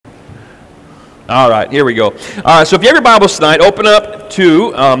All right, here we go. So if you have your Bibles tonight, open up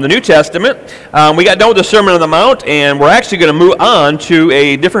to the New Testament. We got done with the Sermon on the Mount, and we're actually going to move on to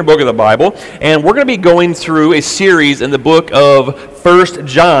a different book of the Bible. And we're going to be going through a series in the book of 1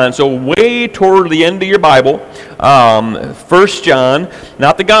 John. So way toward the end of your Bible, 1 John,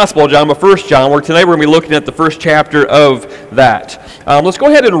 not the Gospel of John, but 1 John. Tonight we're going to be looking at the first chapter of that. Let's go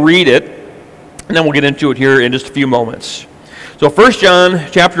ahead and read it, and then we'll get into it here in just a few moments. So 1 John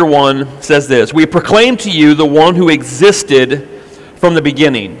chapter 1 says this: "We proclaim to you the one who existed from the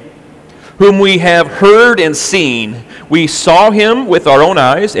beginning, whom we have heard and seen. We saw him with our own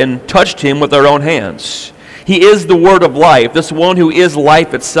eyes and touched him with our own hands. He is the word of life. This one who is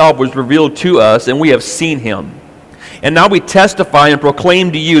life itself was revealed to us, and we have seen him. And now we testify and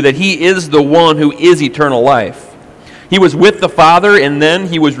proclaim to you that he is the one who is eternal life. He was with the Father, and then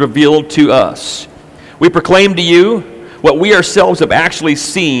he was revealed to us. We proclaim to you what we ourselves have actually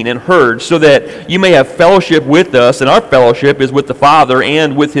seen and heard, so that you may have fellowship with us, and our fellowship is with the Father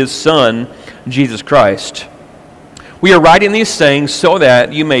and with his Son, Jesus Christ. We are writing these things so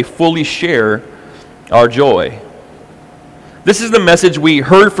that you may fully share our joy. This is the message we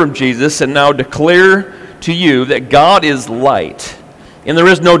heard from Jesus and now declare to you, that God is light, and there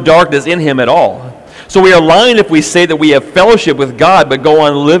is no darkness in him at all. So we are lying if we say that we have fellowship with God, but go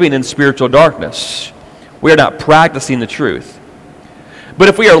on living in spiritual darkness. We are not practicing the truth. But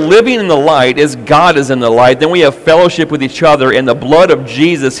if we are living in the light as God is in the light, then we have fellowship with each other, and the blood of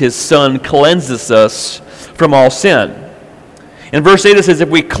Jesus, his Son, cleanses us from all sin." In verse 8 it says, "If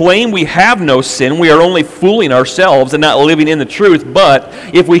we claim we have no sin, we are only fooling ourselves and not living in the truth. But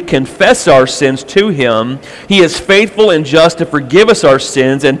if we confess our sins to him, he is faithful and just to forgive us our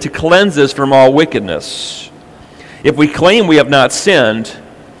sins and to cleanse us from all wickedness. If we claim we have not sinned,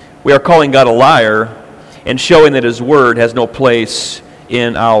 we are calling God a liar and showing that his word has no place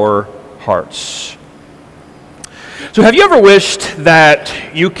in our hearts." So have you ever wished that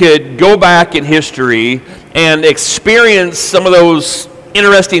you could go back in history and experience some of those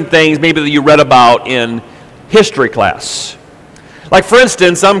interesting things maybe that you read about in history class? Like, for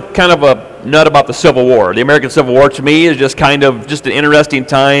instance, I'm kind of a nut about the Civil War. The American Civil War, to me, is just an interesting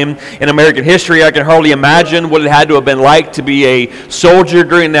time in American history. I can hardly imagine what it had to have been like to be a soldier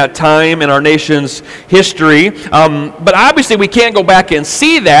during that time in our nation's history. But obviously, we can't go back and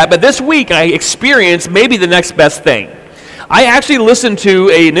see that. But this week, I experienced maybe the next best thing. I actually listened to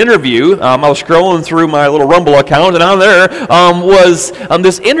an interview. I was scrolling through my little Rumble account, and on there was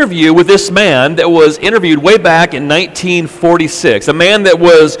this interview with this man that was interviewed way back in 1946. A man that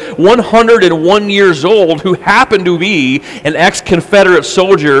was 101 years old who happened to be an ex-Confederate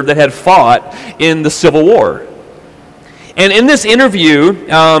soldier that had fought in the Civil War. And in this interview,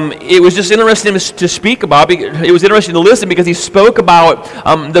 it was just interesting to speak about. It was interesting to listen because he spoke about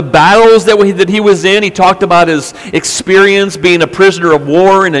the battles that he was in. He talked about his experience being a prisoner of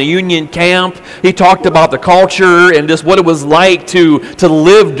war in a Union camp. He talked about the culture and just what it was like to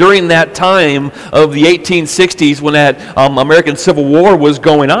live during that time of the 1860s when that American Civil War was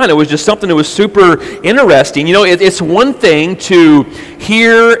going on. It was just something that was super interesting. You know, it's one thing to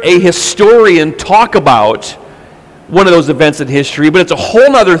hear a historian talk about one of those events in history, but it's a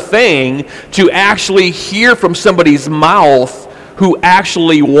whole other thing to actually hear from somebody's mouth who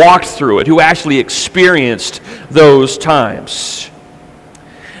actually walked through it, who actually experienced those times.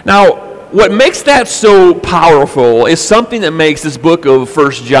 Now, what makes that so powerful is something that makes this book of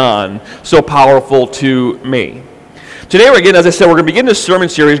 1 John so powerful to me. Today, as I said, we're going to begin this sermon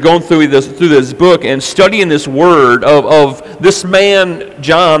series going through this book and studying this word of this man,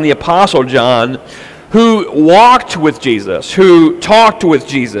 John, the Apostle John, who walked with Jesus, who talked with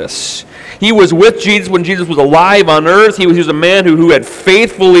Jesus. He was with Jesus when Jesus was alive on earth. He was a man who had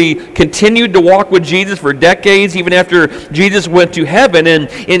faithfully continued to walk with Jesus for decades, even after Jesus went to heaven.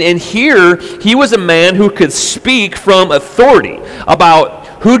 And here, he was a man who could speak from authority about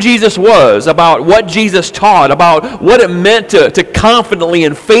who Jesus was, about what Jesus taught, about what it meant to confidently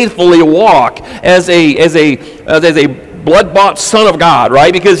and faithfully walk as a blood-bought son of God,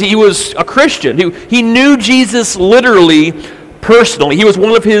 right? Because he was a Christian. He knew Jesus literally, personally. He was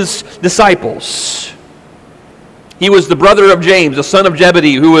one of his disciples. He was the brother of James, the son of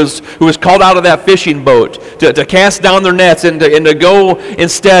Zebedee, who was called out of that fishing boat to cast down their nets and to go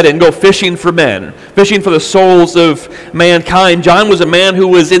instead and go fishing for men, fishing for the souls of mankind. John was a man who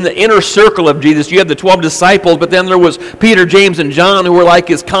was in the inner circle of Jesus. You had the 12 disciples, but then there was Peter, James, and John, who were like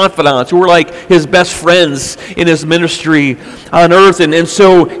his confidants, who were like his best friends in his ministry on earth. And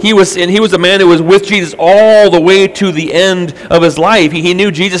so he was a man who was with Jesus all the way to the end of his life. He knew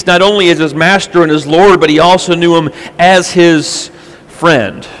Jesus not only as his master and his Lord, but he also knew him as his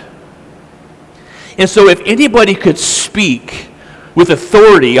friend. And so if anybody could speak with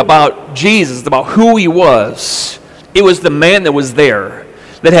authority about Jesus, about who he was, it was the man that was there,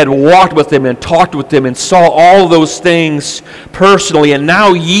 that had walked with him and talked with him and saw all those things personally. And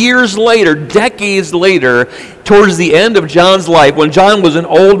now years later, decades later, towards the end of John's life, when John was an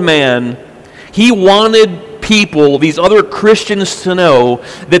old man, he wanted people, these other Christians, to know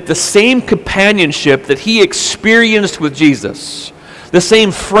that the same companionship that he experienced with Jesus, the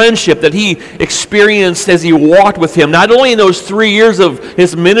same friendship that he experienced as he walked with him, not only in those 3 years of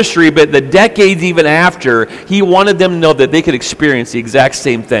his ministry, but the decades even after, he wanted them to know that they could experience the exact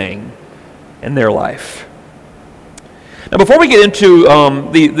same thing in their life. Now, before we get into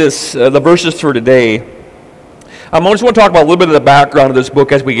the verses for today, I just want to talk about a little bit of the background of this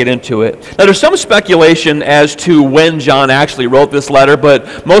book as we get into it. Now, there's some speculation as to when John actually wrote this letter,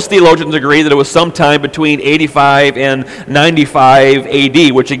 but most theologians agree that it was sometime between 85 and 95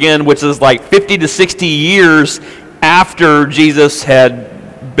 AD, which is like 50 to 60 years after Jesus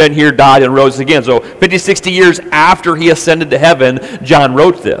had been here, died, and rose again. So 50, 60 years after he ascended to heaven, John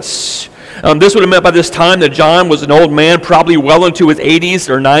wrote this. This would have meant by this time that John was an old man, probably well into his 80s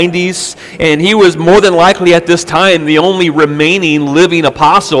or 90s, and he was more than likely at this time the only remaining living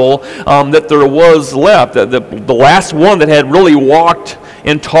apostle that there was left, the last one that had really walked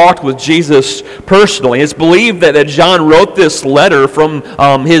and talked with Jesus personally. It's believed that John wrote this letter from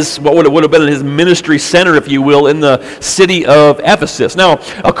what would have been his ministry center, if you will, in the city of Ephesus. Now,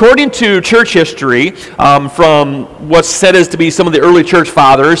 according to church history, from what's said as to be some of the early church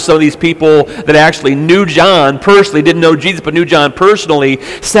fathers, some of these people that actually knew John personally, didn't know Jesus but knew John personally,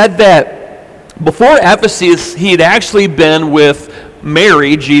 said that before Ephesus, he had actually been with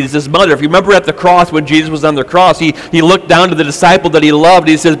Mary, Jesus' mother. If you remember at the cross, when Jesus was on the cross, he looked down to the disciple that he loved.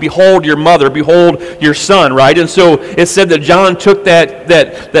 He says, "Behold your mother, behold your son," right? And so it said that John took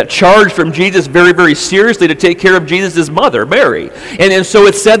that charge from Jesus very, very seriously to take care of Jesus' mother, Mary. And so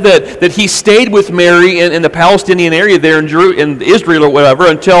it said that he stayed with Mary in the Palestinian area there in Israel or whatever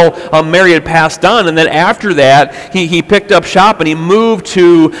until Mary had passed on. And then after that, he picked up shop and he moved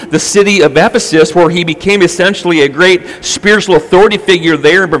to the city of Ephesus, where he became essentially a great spiritual authority figure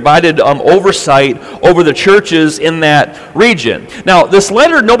there and provided oversight over the churches in that region. Now, this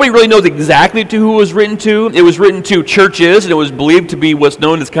letter, nobody really knows exactly to who it was written to. It was written to churches, and it was believed to be what's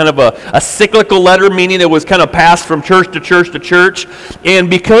known as kind of a cyclical letter, meaning it was kind of passed from church to church to church. And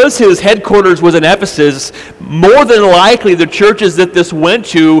because his headquarters was in Ephesus, more than likely the churches that this went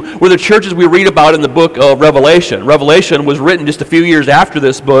to were the churches we read about in the book of Revelation. Revelation was written just a few years after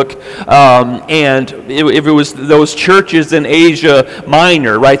this book, and if it was those churches in Asia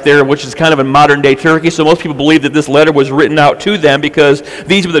Minor, right there, which is kind of in modern-day Turkey. So most people believe that this letter was written out to them because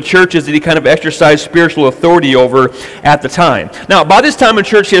these were the churches that he kind of exercised spiritual authority over at the time. Now, by this time in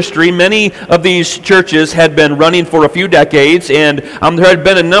church history, many of these churches had been running for a few decades, and there had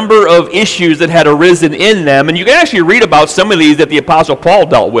been a number of issues that had arisen in them. And you can actually read about some of these that the Apostle Paul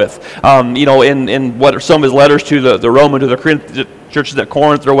dealt with, in what are some of his letters to the Roman, to the churches at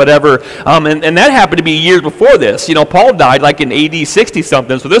Corinth or whatever, and that happened to be years before this. Paul died like in AD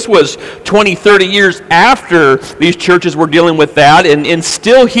 60-something, so this was 20, 30 years after these churches were dealing with that, and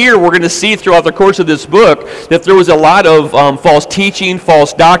still here we're going to see throughout the course of this book that there was a lot of false teaching,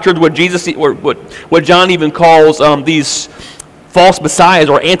 false doctrines, what John even calls these false messiahs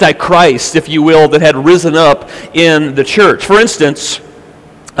or antichrists, if you will, that had risen up in the church. For instance,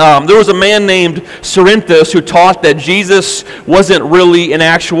 there was a man named Cerinthus who taught that Jesus wasn't really an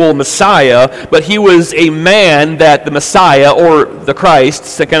actual Messiah, but he was a man that the Messiah, or the Christ,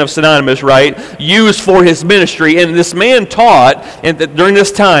 it's kind of synonymous, right, used for his ministry. And this man taught during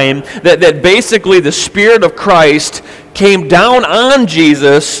this time that basically the Spirit of Christ came down on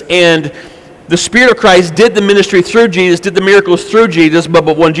Jesus, and the Spirit of Christ did the ministry through Jesus, did the miracles through Jesus, but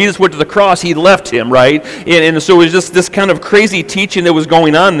when Jesus went to the cross, he left him, right? And so it was just this kind of crazy teaching that was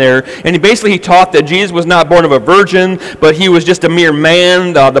going on there. And he taught that Jesus was not born of a virgin, but he was just a mere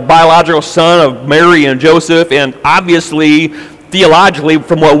man, the biological son of Mary and Joseph. And obviously, theologically,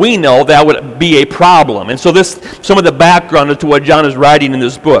 from what we know, that would be a problem. And so some of the background to what John is writing in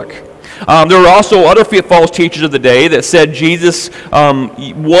this book. There were also other false teachers of the day that said Jesus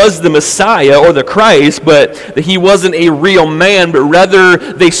was the Messiah or the Christ, but that he wasn't a real man, but rather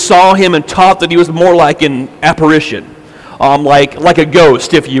they saw him and taught that he was more like an apparition, like a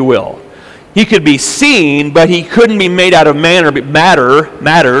ghost, if you will. He could be seen, but he couldn't be made out of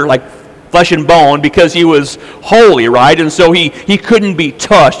matter, like flesh and bone, because he was holy, right? And so he couldn't be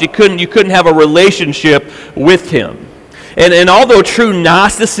touched. You couldn't have a relationship with him. And although true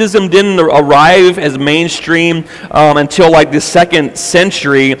Gnosticism didn't arrive as mainstream until like the 2nd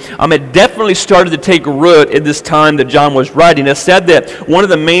century, it definitely started to take root at this time that John was writing. It said that one of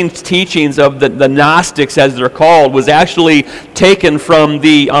the main teachings of the Gnostics, as they're called, was actually taken from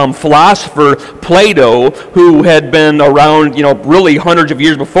the philosopher Plato, who had been around, really hundreds of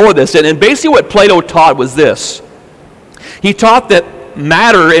years before this. And basically what Plato taught was this. He taught that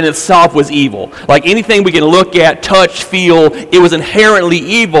matter in itself was evil. Like anything we can look at, touch, feel, it was inherently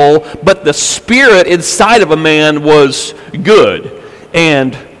evil, but the spirit inside of a man was good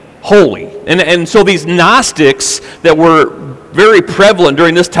and holy. And so these Gnostics that were very prevalent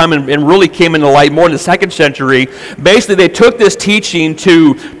during this time and really came into light more in the 2nd century, basically they took this teaching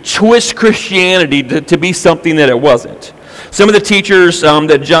to twist Christianity to be something that it wasn't. Some of the teachers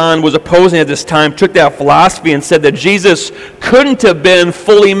that John was opposing at this time took that philosophy and said that Jesus couldn't have been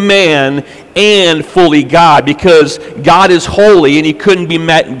fully man and fully God because God is holy and he couldn't be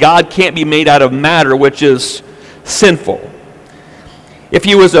met. God can't be made out of matter, which is sinful. If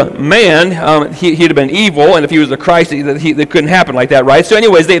he was a man, he'd have been evil, and if he was the Christ, that couldn't happen like that, right? So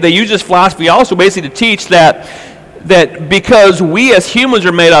anyways, they use this philosophy also basically to teach that because we as humans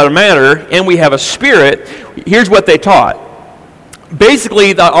are made out of matter and we have a spirit, here's what they taught.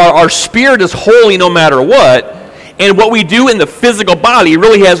 Basically, our spirit is holy no matter what, and what we do in the physical body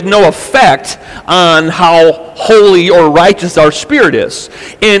really has no effect on how holy or righteous our spirit is.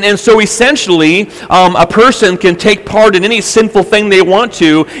 And so essentially, a person can take part in any sinful thing they want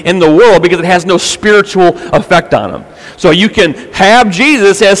to in the world because it has no spiritual effect on them. So you can have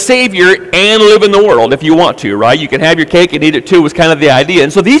Jesus as Savior and live in the world if you want to, right? You can have your cake and eat it too was kind of the idea.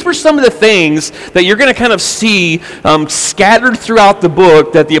 And so these were some of the things that you're going to kind of see scattered throughout the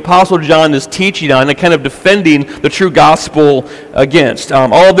book that the Apostle John is teaching on and kind of defending the true gospel against.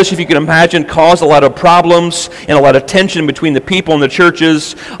 All of this, if you can imagine, caused a lot of problems and a lot of tension between the people in the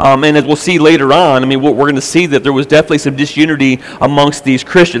churches. And as we'll see later on, we're going to see that there was definitely some disunity amongst these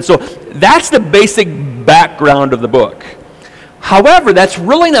Christians. So that's the basic background of the book. However, that's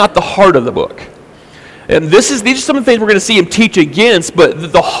really not the heart of the book. And these are some of the things we're going to see him teach against,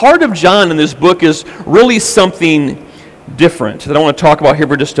 but the heart of John in this book is really something different that I want to talk about here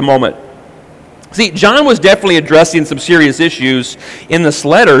for just a moment. See, John was definitely addressing some serious issues in this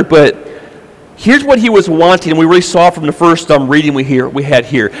letter, but here's what he was wanting, and we really saw from the first reading we had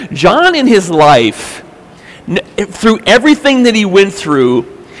here. John in his life, through everything that he went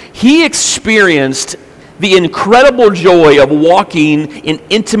through, he experienced the incredible joy of walking in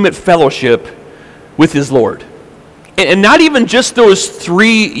intimate fellowship with his Lord. And not even just those 3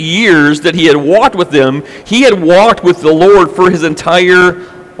 years that he had walked with him, he had walked with the Lord for his entire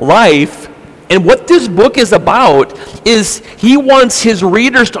life. And what this book is about is he wants his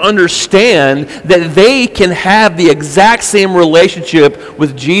readers to understand that they can have the exact same relationship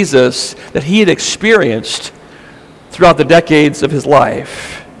with Jesus that he had experienced throughout the decades of his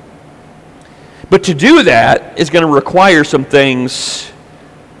life. But to do that is going to require some things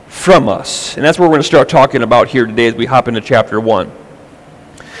from us. And that's what we're going to start talking about here today as we hop into chapter 1.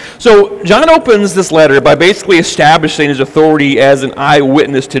 So John opens this letter by basically establishing his authority as an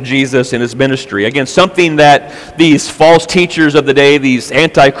eyewitness to Jesus and his ministry. Again, something that these false teachers of the day, these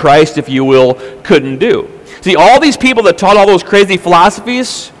antichrist, if you will, couldn't do. See, all these people that taught all those crazy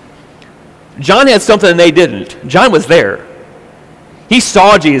philosophies, John had something they didn't. John was there. He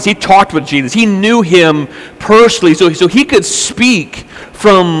saw Jesus. He talked with Jesus. He knew him personally, so he could speak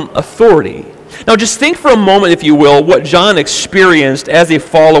from authority. Now, just think for a moment, if you will, what John experienced as a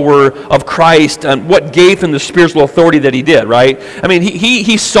follower of Christ and what gave him the spiritual authority that he did, right?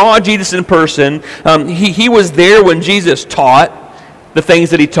 He saw Jesus in person. He was there when Jesus taught the things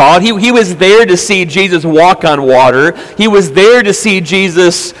that he taught. He was there to see Jesus walk on water. He was there to see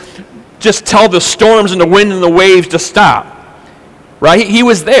Jesus just tell the storms and the wind and the waves to stop. Right? He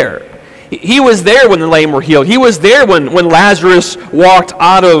was there. He was there when the lame were healed. He was there when Lazarus walked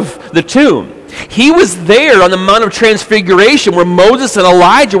out of the tomb. He was there on the Mount of Transfiguration where Moses and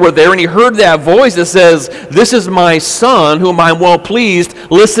Elijah were there, and he heard that voice that says, "This is my son whom I am well pleased.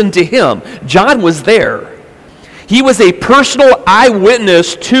 Listen to him." John was there. He was a personal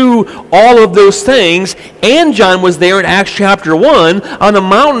eyewitness to all of those things, and John was there in Acts chapter 1 on the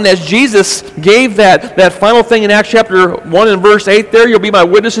mountain as Jesus gave that final thing in Acts chapter 1 and verse 8 there, "You'll be my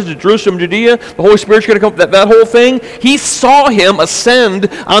witnesses to Jerusalem, Judea, the Holy Spirit's going to come," that whole thing. He saw him ascend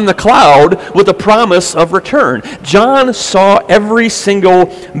on the cloud with the promise of return. John saw every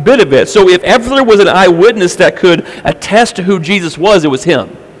single bit of it. So if ever there was an eyewitness that could attest to who Jesus was, it was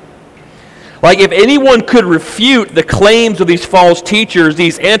him. Like if anyone could refute the claims of these false teachers,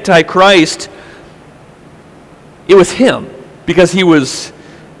 these antichrist, It was him, because he was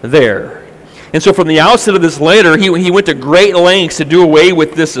there. And so from the outset of this letter, he went to great lengths to do away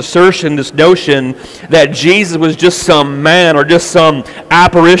with this assertion, this notion that Jesus was just some man or just some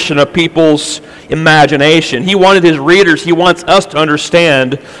apparition of people's imagination. He wanted his readers, he wants us to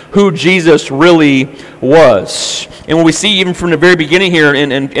understand who Jesus really was. And when we see even from the very beginning here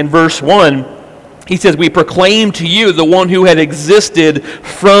in verse 1, he says, "We proclaim to you the one who had existed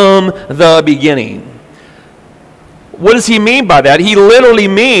from the beginning." What does he mean by that? He literally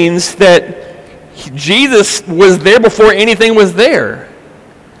means that Jesus was there before anything was there.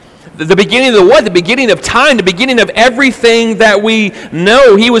 The beginning of the what? The beginning of time, the beginning of everything that we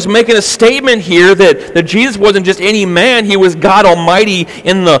know. He was making a statement here that Jesus wasn't just any man, he was God Almighty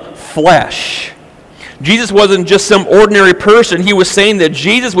in the flesh. Jesus wasn't just some ordinary person. He was saying that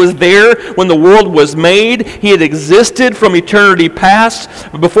Jesus was there when the world was made. He had existed from eternity past.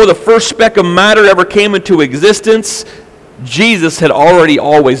 Before the first speck of matter ever came into existence, Jesus had already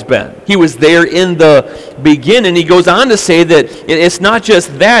always been. He was there in the beginning. He goes on to say that it's not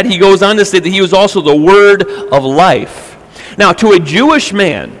just that. He goes on to say that he was also the Word of life. Now, to a Jewish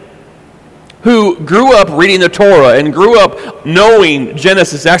man who grew up reading the Torah and grew up knowing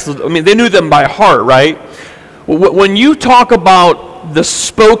Genesis, Exodus, I mean, they knew them by heart, right? When you talk about the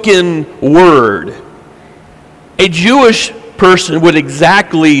spoken word, a Jewish person would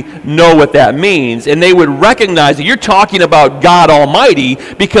exactly know what that means, and they would recognize that you're talking about God Almighty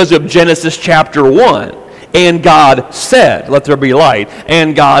because of Genesis chapter 1. And God said, "Let there be light."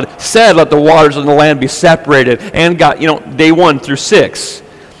 And God said, "Let the waters of the land be separated." And God, day 1 through 6.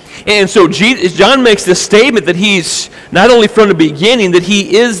 And so John makes this statement that he's not only from the beginning, that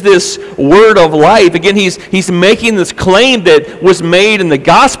he is this Word of life. Again, he's making this claim that was made in the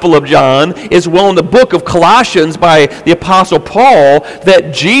Gospel of John, as well in the book of Colossians by the Apostle Paul,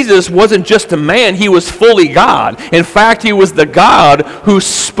 that Jesus wasn't just a man, he was fully God. In fact, he was the God who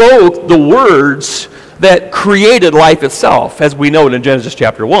spoke the words that created life itself, as we know it in Genesis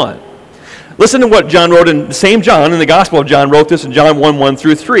chapter 1. Listen to what John wrote in the same John, in the Gospel of John, wrote this in John 1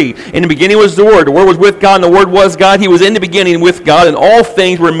 through 3. "In the beginning was the Word was with God, and the Word was God. He was in the beginning with God, and all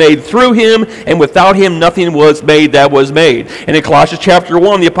things were made through him, and without him nothing was made that was made." And in Colossians chapter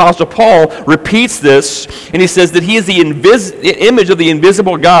 1, the Apostle Paul repeats this, and he says that he is the image of the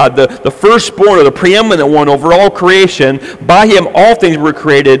invisible God, the firstborn, or the preeminent one over all creation. By him all things were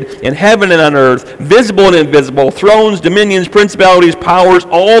created, in heaven and on earth, visible and invisible, thrones, dominions, principalities, powers,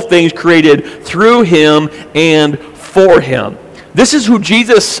 all things created through him and for him. This is who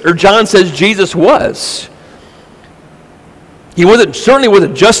John says Jesus was. He certainly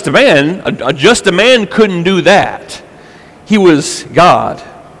wasn't just a man. Just a man couldn't do that. He was God.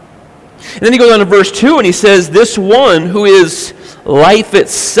 And then he goes on to verse 2 and he says, "This one who is life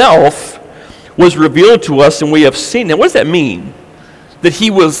itself was revealed to us, and we have seen." Now, what does that mean? That he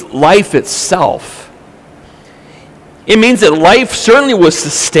was life itself. It means that life certainly was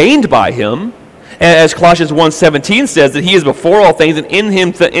sustained by him, as Colossians 1:17 says, that he is before all things, and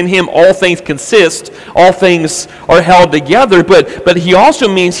in him all things consist, all things are held together. But he also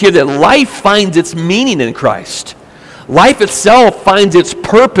means here that life finds its meaning in Christ. Life itself finds its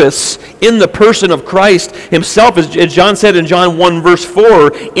purpose in the person of Christ himself. As John said in John 1 verse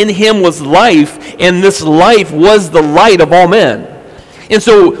 4, "In him was life, and this life was the light of all men." And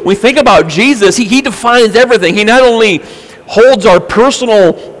so when we think about Jesus, he defines everything. He not only holds our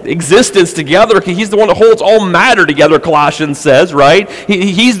personal existence together, he's the one that holds all matter together, Colossians says, right?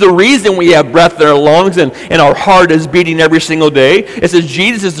 He's the reason we have breath in our lungs and our heart is beating every single day. It says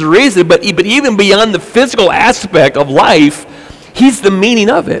Jesus is the reason, but even beyond the physical aspect of life, he's the meaning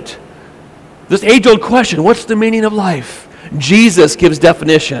of it. This age-old question, what's the meaning of life? Jesus gives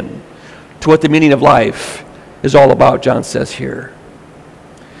definition to what the meaning of life is all about, John says here.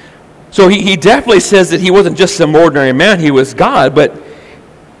 So he definitely says that he wasn't just some ordinary man, he was God, but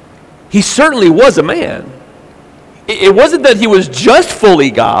he certainly was a man. It wasn't that he was just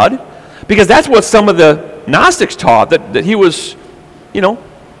fully God, because that's what some of the Gnostics taught, that he was,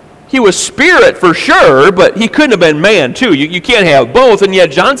 he was spirit for sure, but he couldn't have been man too. You can't have both, and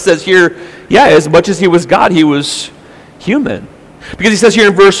yet John says here, yeah, as much as he was God, he was human. Because he says here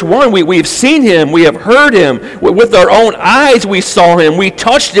in verse 1, we've seen him, we have heard him, with our own eyes we saw him, we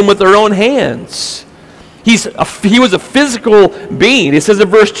touched him with our own hands. He was a physical being. It says in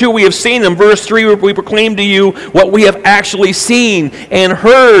verse 2, we have seen him. Verse 3, we proclaim to you what we have actually seen and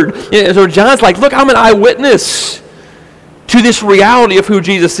heard. And so John's like, look, I'm an eyewitness to this reality of who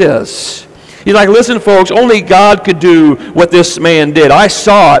Jesus is. He's like, listen, folks, only God could do what this man did. I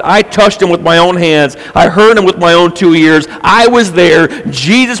saw it. I touched him with my own hands. I heard him with my own 2 ears. I was there.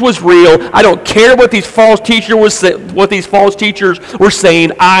 Jesus was real. I don't care what these false teachers were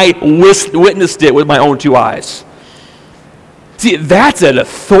saying. I witnessed it with my own 2 eyes. See, that's an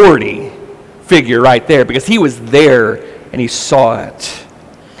authority figure right there, because he was there and he saw it.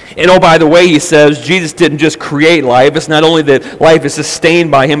 And oh, by the way, he says, Jesus didn't just create life. It's not only that life is sustained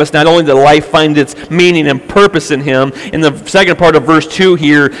by him. It's not only that life finds its meaning and purpose in him. In the second part of verse 2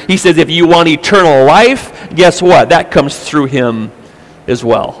 here, he says, if you want eternal life, guess what? That comes through him as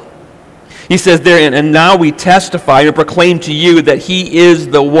well. He says there, and now we testify and proclaim to you that he is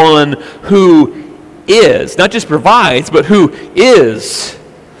the one who is, not just provides, but who is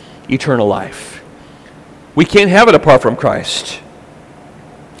eternal life. We can't have it apart from Christ.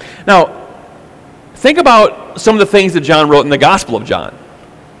 Now, think about some of the things that John wrote in the Gospel of John.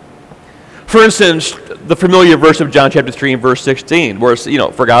 For instance, the familiar verse of John chapter 3 and verse 16, where it's,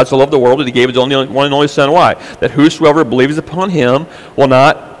 for God so loved the world that he gave his only one and only Son. Why? That whosoever believes upon him will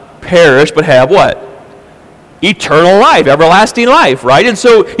not perish, but have what? Eternal life, everlasting life, right? And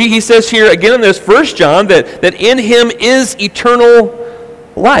so he says here again in this 1 John that in him is eternal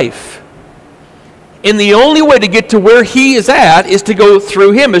life. And the only way to get to where he is at is to go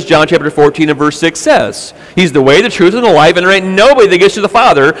through him, as John chapter 14 and verse 6 says. He's the way, the truth, and the life, and there ain't nobody that gets to the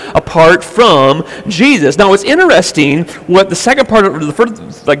Father apart from Jesus. Now, it's interesting what the second part of the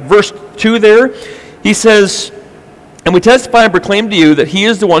first, like verse 2 there, he says, and we testify and proclaim to you that he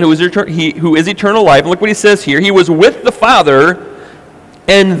is the one who is eternal life. And look what he says here. He was with the Father,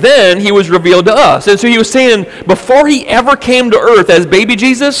 and then he was revealed to us. And so he was saying, before he ever came to earth as baby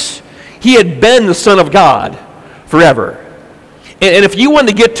Jesus, he had been the Son of God forever. And if you want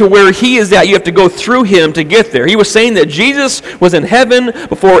to get to where he is at, you have to go through him to get there. He was saying that Jesus was in heaven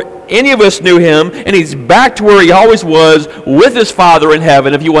before any of us knew him, and he's back to where he always was with his Father in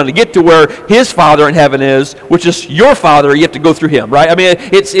heaven. If you want to get to where his Father in heaven is, which is your Father, you have to go through him, right? I mean,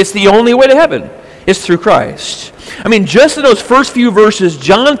 it's the only way to heaven. It's through Christ. I mean, just in those first few verses,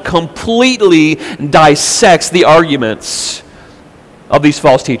 John completely dissects the arguments of these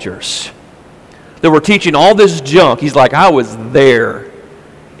false teachers that were teaching all this junk. He's like, I was there,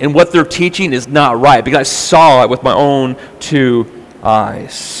 and what they're teaching is not right, because I saw it with my own 2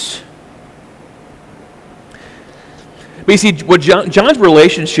 eyes. But you see, what John's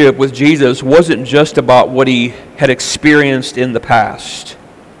relationship with Jesus wasn't just about what he had experienced in the past.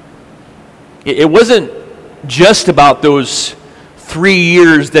 It wasn't just about those 3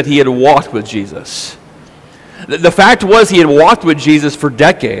 years that he had walked with Jesus. The fact was, he had walked with Jesus for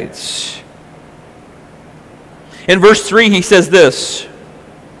decades. In verse 3, he says this,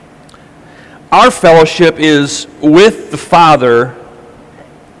 our fellowship is with the Father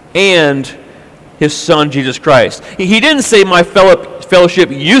and his Son, Jesus Christ. He didn't say my fellowship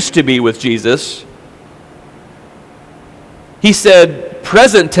used to be with Jesus. He said,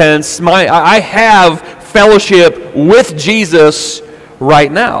 present tense, I have fellowship with Jesus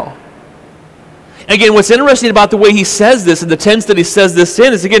right now. Again, what's interesting about the way he says this and the tense that he says this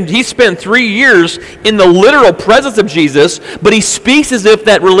in is, again, he spent 3 years in the literal presence of Jesus, but he speaks as if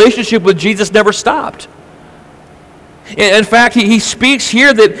that relationship with Jesus never stopped. In fact, he speaks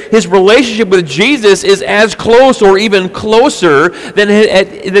here that his relationship with Jesus is as close or even closer than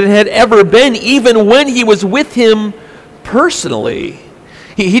it had ever been, even when he was with him personally.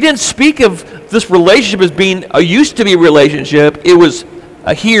 He didn't speak of this relationship as being a used-to-be relationship. It was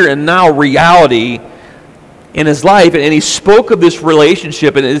a here and now reality in his life, and he spoke of this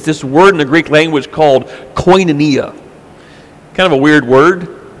relationship, and it's this word in the Greek language called koinonia. Kind of a weird word,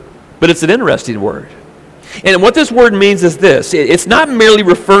 but it's an interesting word. And what this word means is this. It's not merely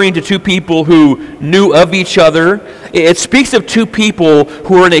referring to 2 people who knew of each other. It speaks of 2 people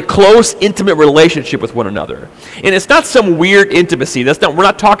who are in a close, intimate relationship with one another. And it's not some weird intimacy. We're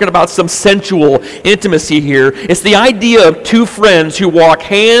not talking about some sensual intimacy here. It's the idea of 2 friends who walk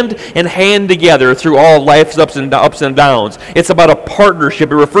hand in hand together through all life's ups and downs. It's about a partnership.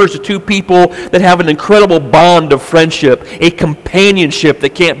 It refers to 2 people that have an incredible bond of friendship, a companionship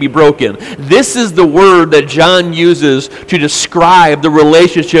that can't be broken. This is the word that John uses to describe the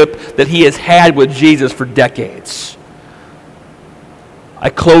relationship that he has had with Jesus for decades. A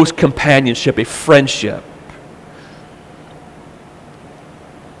close companionship, a friendship.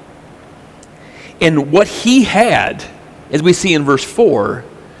 And what he had, as we see in verse 4,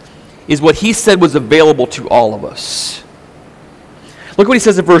 is what he said was available to all of us. Look what he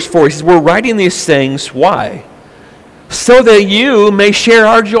says in verse 4. He says, we're writing these things, why? So that you may share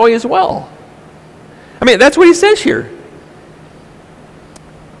our joy as well. I mean, that's what he says here.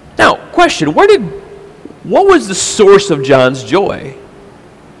 Now, question, what was the source of John's joy?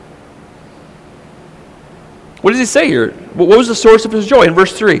 What does he say here? What was the source of his joy? In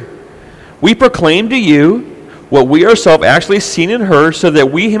verse 3, we proclaim to you what we ourselves actually seen and heard, so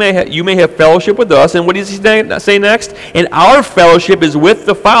that you may have fellowship with us. And what does he say next? And our fellowship is with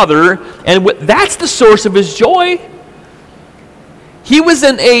the Father, and that's the source of his joy. He was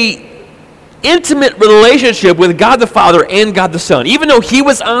in a intimate relationship with God the Father and God the Son. Even though he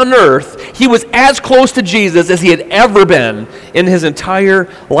was on earth, he was as close to Jesus as he had ever been in his entire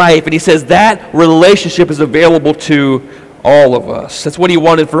life. And he says that relationship is available to all of us. That's what he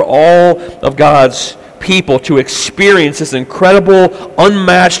wanted for all of God's people, to experience this incredible,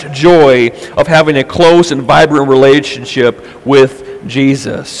 unmatched joy of having a close and vibrant relationship with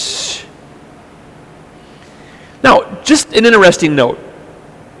Jesus. Now, just an interesting note.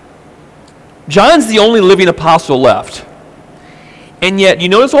 John's the only living apostle left. And yet, you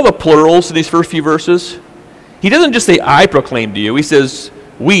notice all the plurals in these first few verses? He doesn't just say, I proclaim to you. He says,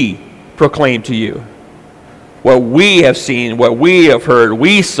 we proclaim to you. What we have seen, what we have heard,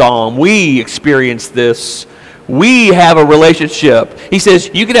 we saw him, we experienced this. We have a relationship. He says,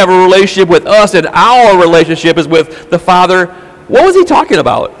 you can have a relationship with us, and our relationship is with the Father. What was he talking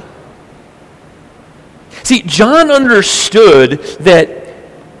about? See, John understood that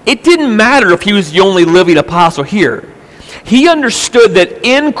it didn't matter if he was the only living apostle here. He understood that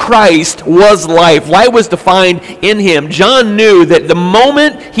in Christ was life. Life was defined in him. John knew that the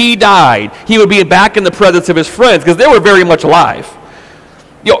moment he died, he would be back in the presence of his friends, because they were very much alive.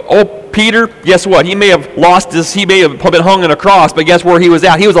 Peter, guess what? He may have he may have been hung on a cross, but guess where he was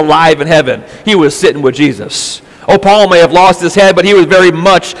at? He was alive in heaven. He was sitting with Jesus. Paul may have lost his head, but he was very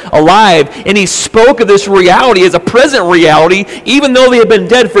much alive. And he spoke of this reality as a present reality, even though they had been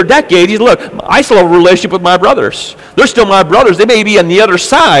dead for decades. Look, I still have a relationship with my brothers. They're still my brothers. They may be on the other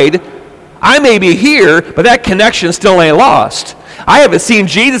side. I may be here, but that connection still ain't lost. I haven't seen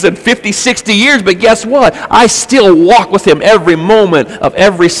Jesus in 50, 60 years, but guess what? I still walk with him every moment of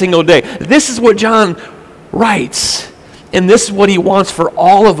every single day. This is what John writes, and this is what he wants for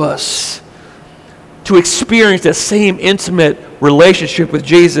all of us, to experience that same intimate relationship with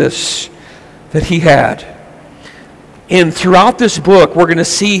Jesus that he had. And throughout this book, we're going to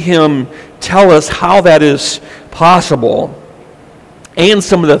see him tell us how that is possible and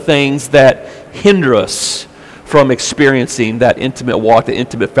some of the things that hinder us from experiencing that intimate walk, that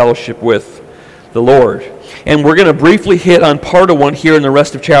intimate fellowship with the Lord. And we're going to briefly hit on part of one here in the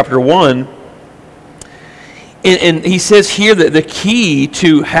rest of chapter 1. And he says here that the key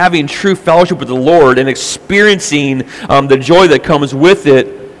to having true fellowship with the Lord and experiencing the joy that comes with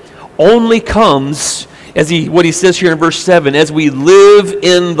it only comes, what he says here in verse 7, as we live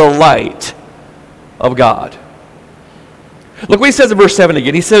in the light of God. Look what he says in verse 7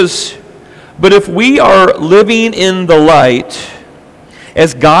 again. He says, but if we are living in the light,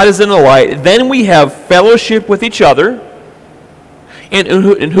 as God is in the light, then we have fellowship with each other. And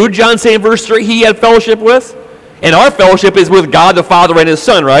who did John say in verse 3 he had fellowship with? And our fellowship is with God the Father and his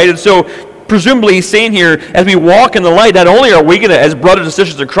Son, right? And so presumably he's saying here, as we walk in the light, not only are we going to, as brothers and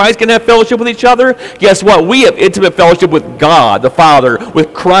sisters of Christ, going to have fellowship with each other, guess what? We have intimate fellowship with God the Father,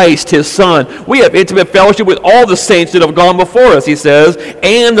 with Christ his Son. We have intimate fellowship with all the saints that have gone before us, he says,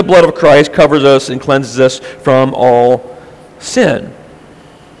 and the blood of Christ covers us and cleanses us from all sin.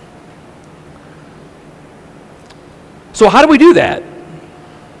 So how do we do that?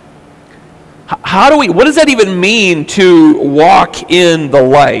 What does that even mean to walk in the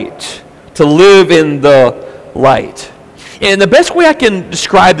light, to live in the light? And the best way I can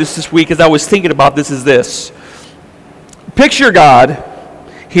describe this week as I was thinking about this is this. Picture God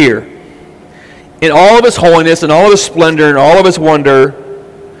here in all of his holiness and all of his splendor and all of his wonder,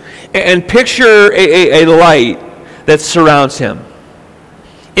 and picture a light that surrounds him.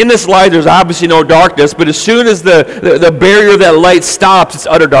 In this light, there's obviously no darkness, but as soon as the barrier of that light stops, it's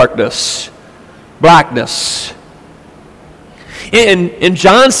utter darkness. Blackness. And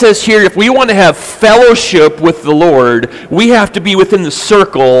John says here, if we want to have fellowship with the Lord, we have to be within the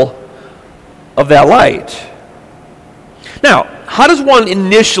circle of that light. Now, how does one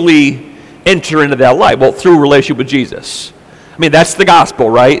initially enter into that light? Well, through a relationship with Jesus. I mean, that's the gospel,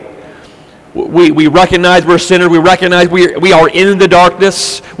 right? We recognize we're sinners. We recognize we are in the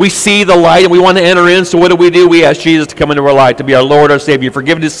darkness. We see the light and we want to enter in. So what do? We ask Jesus to come into our life, to be our Lord, our Savior,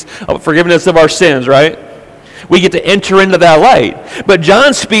 forgiveness of our sins, right? We get to enter into that light. But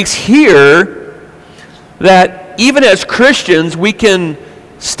John speaks here that even as Christians, we can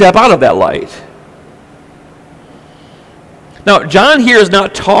step out of that light. Now, John here is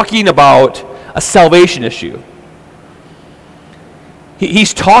not talking about a salvation issue.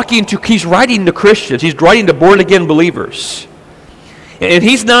 he's writing to Christians. He's writing to born-again believers. And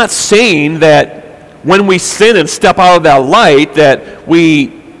he's not saying that when we sin and step out of that light that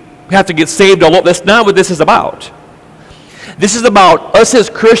we have to get saved all over. That's not what this is about. This is about us as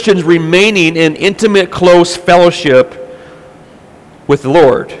Christians remaining in intimate, close fellowship with the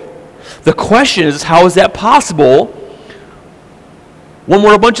Lord. The question is, how is that possible when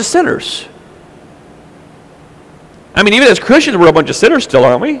we're a bunch of sinners? I mean, even as Christians, we're a bunch of sinners still,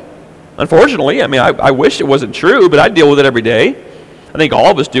 aren't we? Unfortunately. I mean, I wish it wasn't true, but I deal with it every day. I think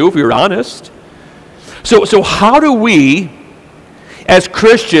all of us do, if we were honest. So how do we, as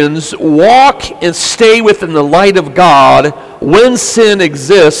Christians, walk and stay within the light of God when sin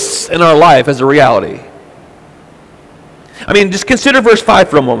exists in our life as a reality? I mean, just consider verse 5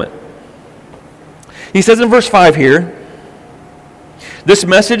 for a moment. He says in verse 5 here, this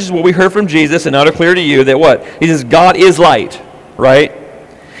message is what we heard from Jesus, and now declare to you that what? He says, God is light, right?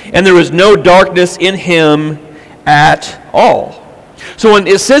 And there is no darkness in him at all. So when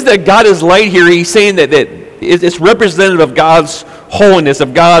it says that God is light here, he's saying that it's representative of God's holiness,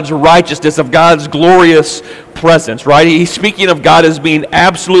 of God's righteousness, of God's glorious presence, right? He's speaking of God as being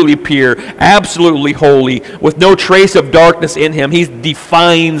absolutely pure, absolutely holy, with no trace of darkness in him. He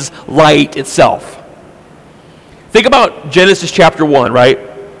defines light itself. Think about Genesis chapter 1, right?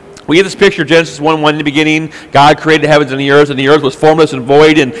 We get this picture of Genesis 1:1 in the beginning. God created the heavens and the earth was formless and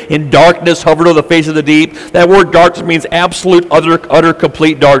void, and in darkness hovered over the face of the deep. That word darkness means absolute, utter,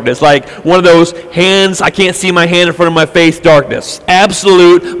 complete darkness. Like one of those hands, I can't see my hand in front of my face, darkness.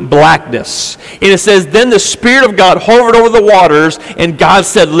 Absolute blackness. And it says, then the Spirit of God hovered over the waters, and God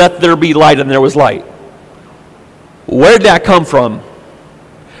said, let there be light, and there was light. Where did that come from?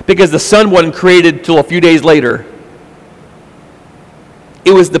 Because the sun wasn't created till a few days later.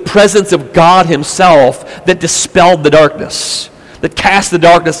 It was the presence of God himself that dispelled the darkness, that cast the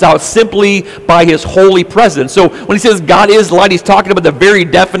darkness out simply by his holy presence. So when he says God is light, he's talking about the very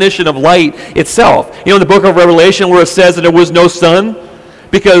definition of light itself. You know, in the book of Revelation where it says that there was no sun,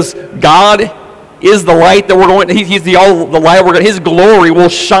 because God is the light that we're going to, he's the light we're going to, his glory will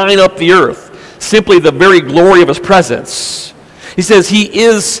shine up the earth. Simply the very glory of his presence. He says he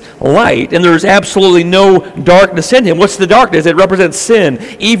is light, and there's absolutely no darkness in him. What's the darkness? It represents sin,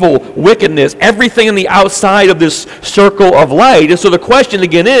 evil, wickedness, everything on the outside of this circle of light. And so the question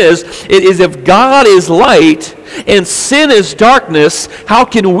again is if God is light and sin is darkness, how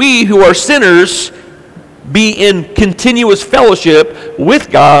can we who are sinners be in continuous fellowship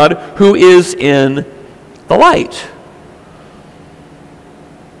with God who is in the light?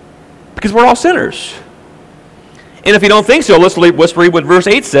 Because we're all sinners. And if you don't think so, let's read what verse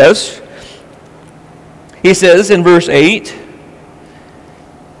 8 says. He says in verse 8,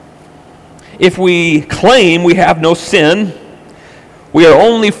 if we claim we have no sin, we are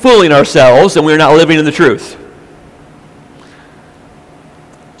only fooling ourselves and we are not living in the truth.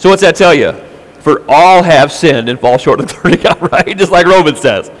 So what's that tell you? For all have sinned and fall short of the glory of God, right? Just like Romans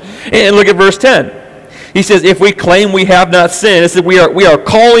says. And look at verse 10. He says, if we claim we have not sinned, it says we are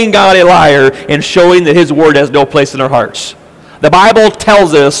calling God a liar and showing that his word has no place in our hearts. The Bible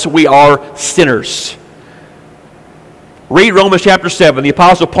tells us we are sinners. Read Romans chapter 7. The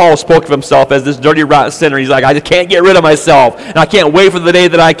Apostle Paul spoke of himself as this dirty, rotten sinner. He's like, I just can't get rid of myself, and I can't wait for the day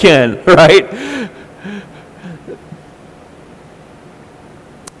that I can, right?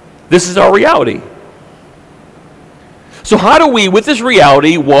 This is our reality. So how do we, with this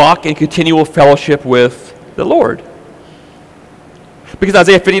reality, walk in continual fellowship with the Lord? Because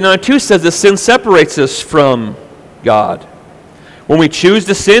Isaiah 59:2 says that sin separates us from God. When we choose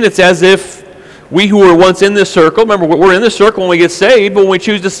to sin, it's as if we who were once in this circle, remember, we're in this circle when we get saved, but when we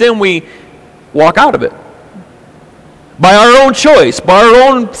choose to sin, we walk out of it. By our own choice, by our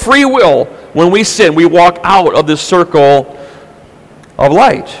own free will, when we sin, we walk out of this circle of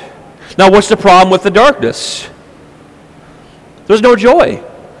light. Now, what's the problem with the darkness? There's no joy.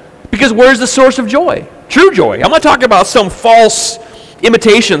 Because where's the source of joy? True joy. I'm not talking about some false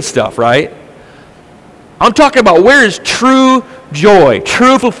imitation stuff, right? I'm talking about where is true joy,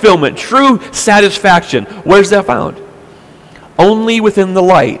 true fulfillment, true satisfaction. Where's that found? Only within the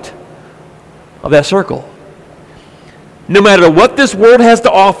light of that circle. No matter what this world has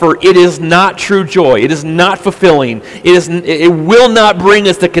to offer, it is not true joy. It is not fulfilling. It will not bring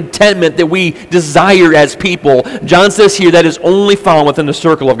us the contentment that we desire as people. John says here that is only found within the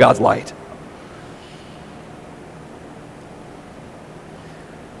circle of God's light.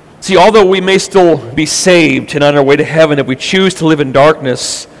 See, although we may still be saved and on our way to heaven, if we choose to live in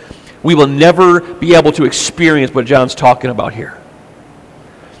darkness, we will never be able to experience what John's talking about here.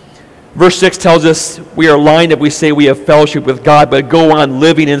 Verse 6 tells us we are lying if we say we have fellowship with God, but go on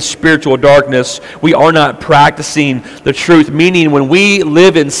living in spiritual darkness. We are not practicing the truth, meaning when we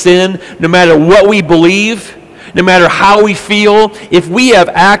live in sin, no matter what we believe, no matter how we feel, if we have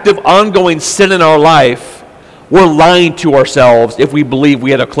active, ongoing sin in our life, we're lying to ourselves if we believe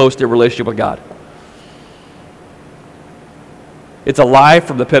we had a close relationship with God. It's a lie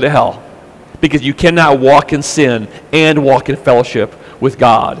from the pit of hell, because you cannot walk in sin and walk in fellowship with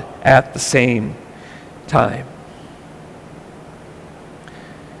God at the same time.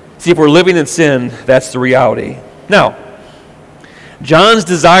 See, if we're living in sin, that's the reality. Now, John's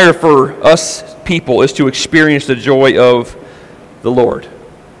desire for us people is to experience the joy of the Lord.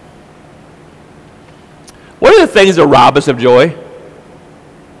 What are the things that rob us of joy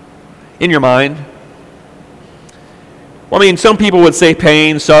in your mind? Well, I mean, some people would say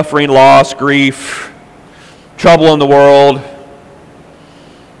pain, suffering, loss, grief, trouble in the world,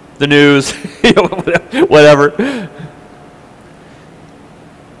 the news, whatever.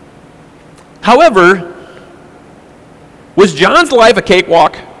 However, was John's life a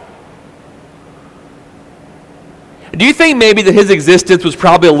cakewalk? Do you think maybe that his existence was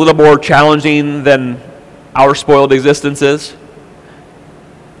probably a little more challenging than our spoiled existence is?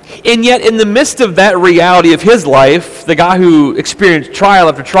 And yet, in the midst of that reality of his life, the guy who experienced trial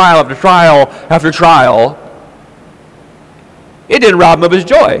after trial after trial after trial, it didn't rob him of his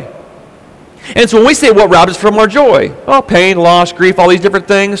joy. And so when we say what robs us from our joy, oh, pain, loss, grief, all these different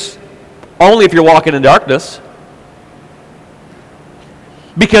things, only if you're walking in darkness.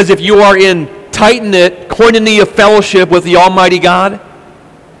 Because if you are in tight-knit koinonia fellowship with the Almighty God,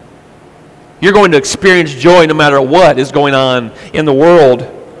 you're going to experience joy no matter what is going on in the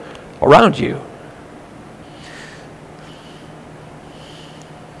world around you.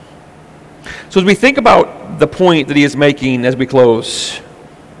 So as we think about the point that he is making as we close,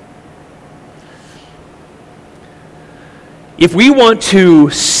 if we want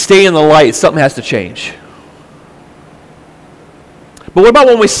to stay in the light, something has to change. But what about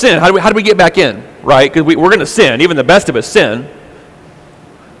when we sin? How do we get back in, right? Because we're going to sin. Even the best of us sin.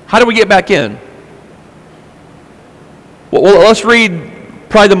 How do we get back in? Well, let's read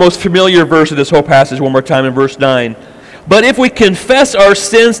probably the most familiar verse of this whole passage one more time in verse 9. But if we confess our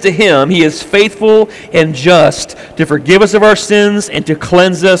sins to him, he is faithful and just to forgive us of our sins and to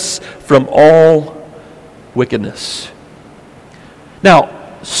cleanse us from all wickedness.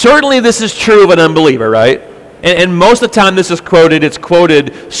 Now, certainly this is true of an unbeliever, right? And most of the time this is quoted, it's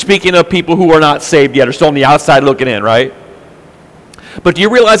quoted speaking of people who are not saved yet, or still on the outside looking in, right? But do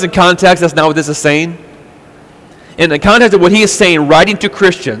you realize in context that's not what this is saying? In the context of what he is saying, writing to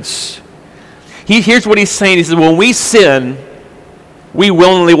Christians, here's what he's saying. He says, when we sin, we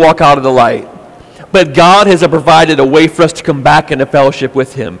willingly walk out of the light. But God has provided a way for us to come back into fellowship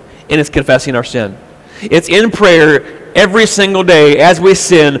with him, and it's confessing our sin. It's in prayer every single day as we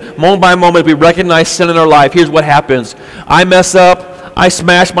sin, moment by moment, we recognize sin in our life. Here's what happens. I mess up. I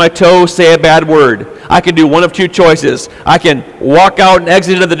smash my toe, say a bad word. I can do one of two choices. I can walk out and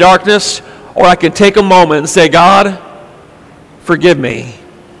exit into the darkness, or I can take a moment and say, God, forgive me.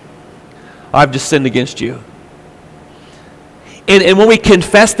 I've just sinned against you. And when we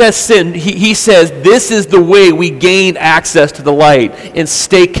confess that sin, he says this is the way we gain access to the light and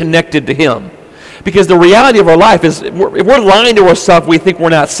stay connected to him. Because the reality of our life is, if we're lying to ourselves, we think we're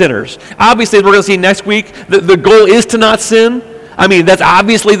not sinners. Obviously, as we're going to see next week, the goal is to not sin. I mean, that's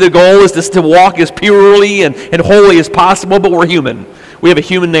obviously the goal is to walk as purely and holy as possible, but we're human. We have a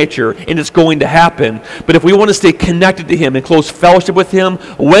human nature, and it's going to happen. But if we want to stay connected to him and close fellowship with him,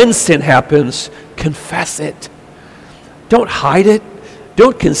 when sin happens, confess it. Don't hide it.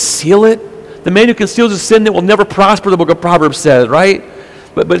 Don't conceal it. The man who conceals his sin that will never prosper, the book of Proverbs says, right?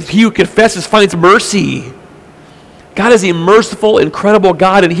 But he who confesses finds mercy. God is a merciful, incredible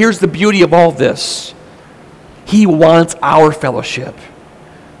God, and here's the beauty of all this. He wants our fellowship.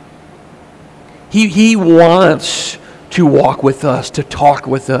 He wants to walk with us, to talk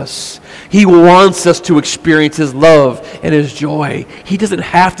with us. He wants us to experience his love and his joy. He doesn't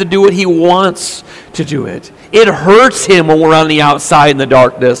have to do it. He wants to do it. It hurts him when we're on the outside in the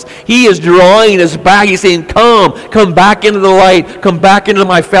darkness. He is drawing us back. He's saying, come back into the light. Come back into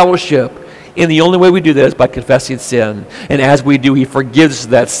my fellowship. And the only way we do that is by confessing sin. And as we do, he forgives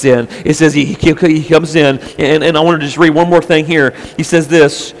that sin. It says he comes in. And I want to just read one more thing here. He says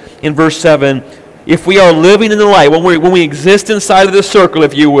this in verse 7. If we are living in the light, when we exist inside of this circle,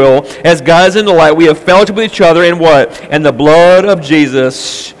 if you will, as God is in the light, we have fellowship with each other, and what? And the blood of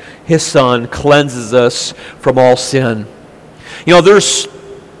Jesus, his Son, cleanses us from all sin. You know,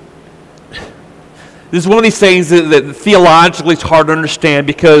 This is one of these things that theologically is hard to understand,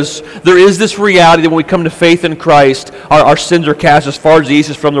 because there is this reality that when we come to faith in Christ, our sins are cast as far as the east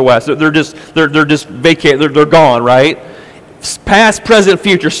is from the west. They're just vacated. They're gone, right? Past, present,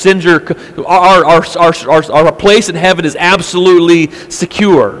 future, sins are our place in heaven is absolutely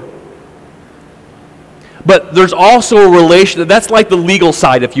secure. But there's also a relation, that's like the legal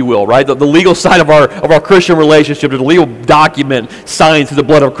side, if you will, right? The legal side of our Christian relationship, the legal document signed through the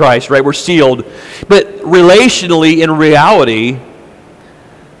blood of Christ, right? We're sealed. But relationally, in reality,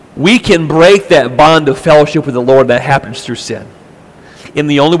 we can break that bond of fellowship with the Lord that happens through sin. And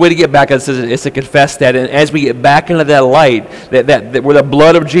the only way to get back is to confess that. And as we get back into that light, that where the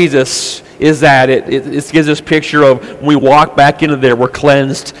blood of Jesus is at, it gives us a picture of when we walk back into there, we're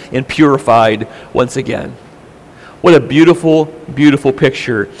cleansed and purified once again. What a beautiful, beautiful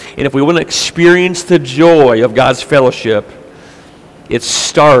picture. And if we want to experience the joy of God's fellowship, it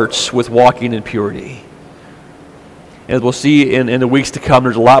starts with walking in purity. And as we'll see in the weeks to come,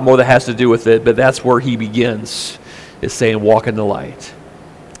 there's a lot more that has to do with it, but that's where he begins, is saying, walk in the light.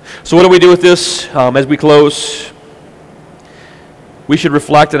 So what do we do with this as we close? We should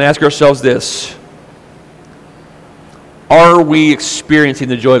reflect and ask ourselves this. Are we experiencing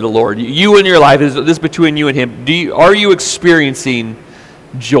the joy of the Lord? You in your life, is this between you and him? Are you experiencing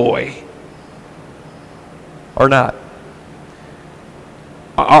joy or not?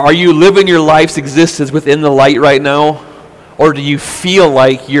 Are you living your life's existence within the light right now? Or do you feel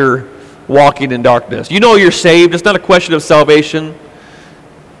like you're walking in darkness? You know you're saved. It's not a question of salvation.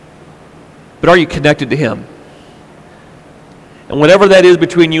 But are you connected to him? And whatever that is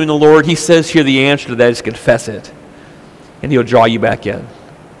between you and the Lord, he says here the answer to that is confess it. And he'll draw you back in.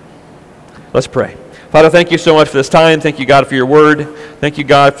 Let's pray. Father, thank you so much for this time. Thank you, God, for your word. Thank you,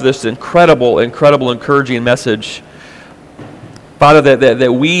 God, for this incredible, incredible, encouraging message. Father,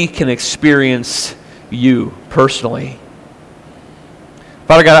 that we can experience you personally.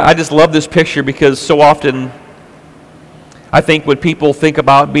 Father God, I just love this picture, because so often I think when people think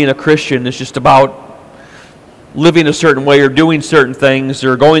about being a Christian, it's just about living a certain way or doing certain things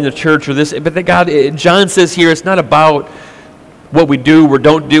or going to church or this. But God, John says here, it's not about what we do or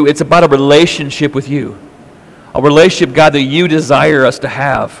don't do. It's about a relationship with you. A relationship, God, that you desire us to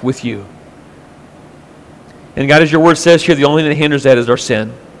have with you. And God, as your word says here, the only thing that hinders that is our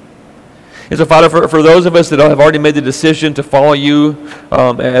sin. And so, Father, for those of us that have already made the decision to follow you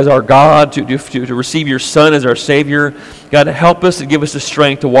as our God, to receive your Son as our Savior, God, help us and give us the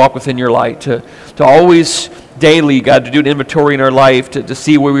strength to walk within your light, to always daily, God, to do an inventory in our life, to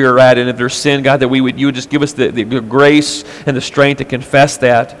see where we are at. And if there's sin, God, that you would just give us the grace and the strength to confess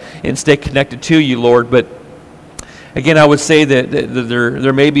that and stay connected to you, Lord. But again, I would say that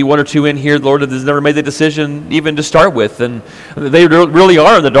there may be one or two in here, Lord, that has never made the decision even to start with. And they really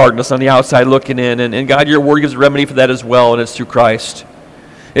are in the darkness on the outside looking in. And God, your word gives a remedy for that as well, and it's through Christ.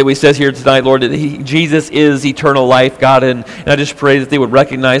 It says here tonight, Lord, that Jesus is eternal life, God. And I just pray that they would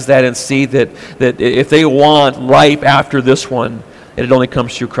recognize that and see that if they want life after this one, it only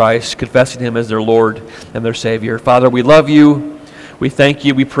comes through Christ, confessing him as their Lord and their Savior. Father, we love you. We thank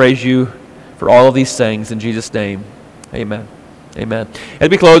you. We praise you for all of these things. In Jesus' name. Amen. Amen. As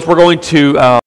we close, we're going to